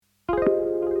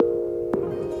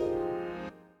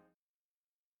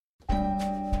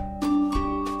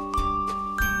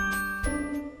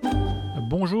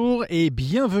Bonjour et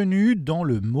bienvenue dans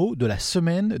le mot de la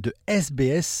semaine de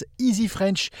SBS Easy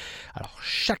French. Alors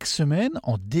chaque semaine,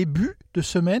 en début de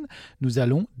semaine, nous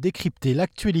allons décrypter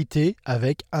l'actualité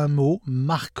avec un mot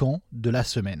marquant de la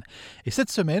semaine. Et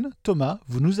cette semaine, Thomas,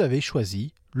 vous nous avez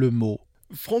choisi le mot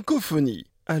francophonie.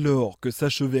 Alors que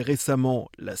s'achevait récemment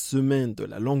la semaine de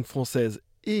la langue française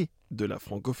et de la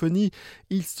francophonie,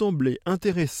 il semblait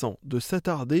intéressant de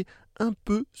s'attarder un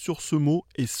peu sur ce mot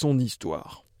et son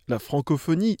histoire. La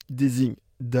francophonie désigne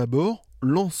d'abord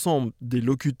l'ensemble des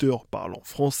locuteurs parlant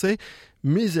français,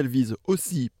 mais elle vise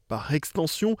aussi, par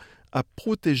extension, à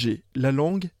protéger la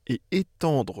langue et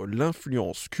étendre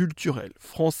l'influence culturelle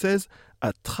française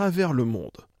à travers le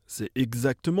monde. C'est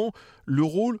exactement le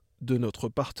rôle de notre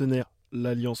partenaire,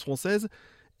 l'Alliance française,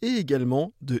 et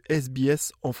également de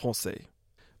SBS en français.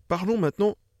 Parlons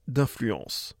maintenant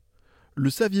d'influence. Le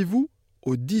saviez-vous?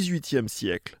 Au XVIIIe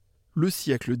siècle, le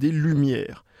siècle des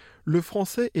Lumières, le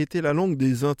français était la langue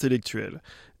des intellectuels,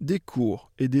 des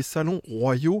cours et des salons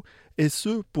royaux, et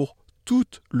ce pour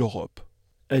toute l'Europe.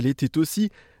 Elle était aussi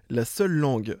la seule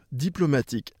langue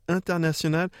diplomatique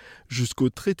internationale jusqu'au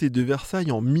traité de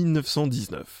Versailles en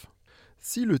 1919.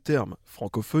 Si le terme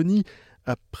francophonie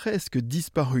a presque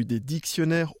disparu des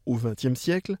dictionnaires au XXe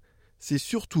siècle, c'est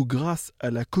surtout grâce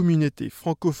à la communauté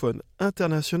francophone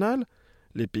internationale,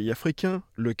 les pays africains,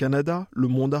 le Canada, le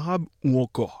monde arabe ou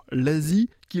encore l'Asie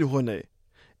qu'il renaît,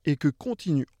 et que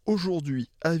continue aujourd'hui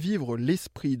à vivre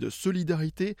l'esprit de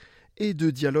solidarité et de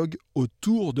dialogue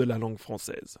autour de la langue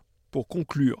française. Pour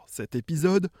conclure cet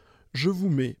épisode, je vous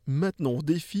mets maintenant au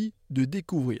défi de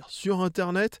découvrir sur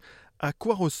Internet à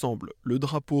quoi ressemble le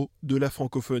drapeau de la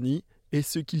francophonie et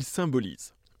ce qu'il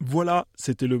symbolise. Voilà,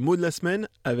 c'était le mot de la semaine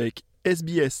avec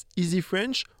SBS Easy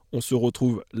French. On se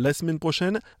retrouve la semaine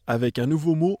prochaine avec un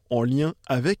nouveau mot en lien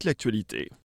avec l'actualité.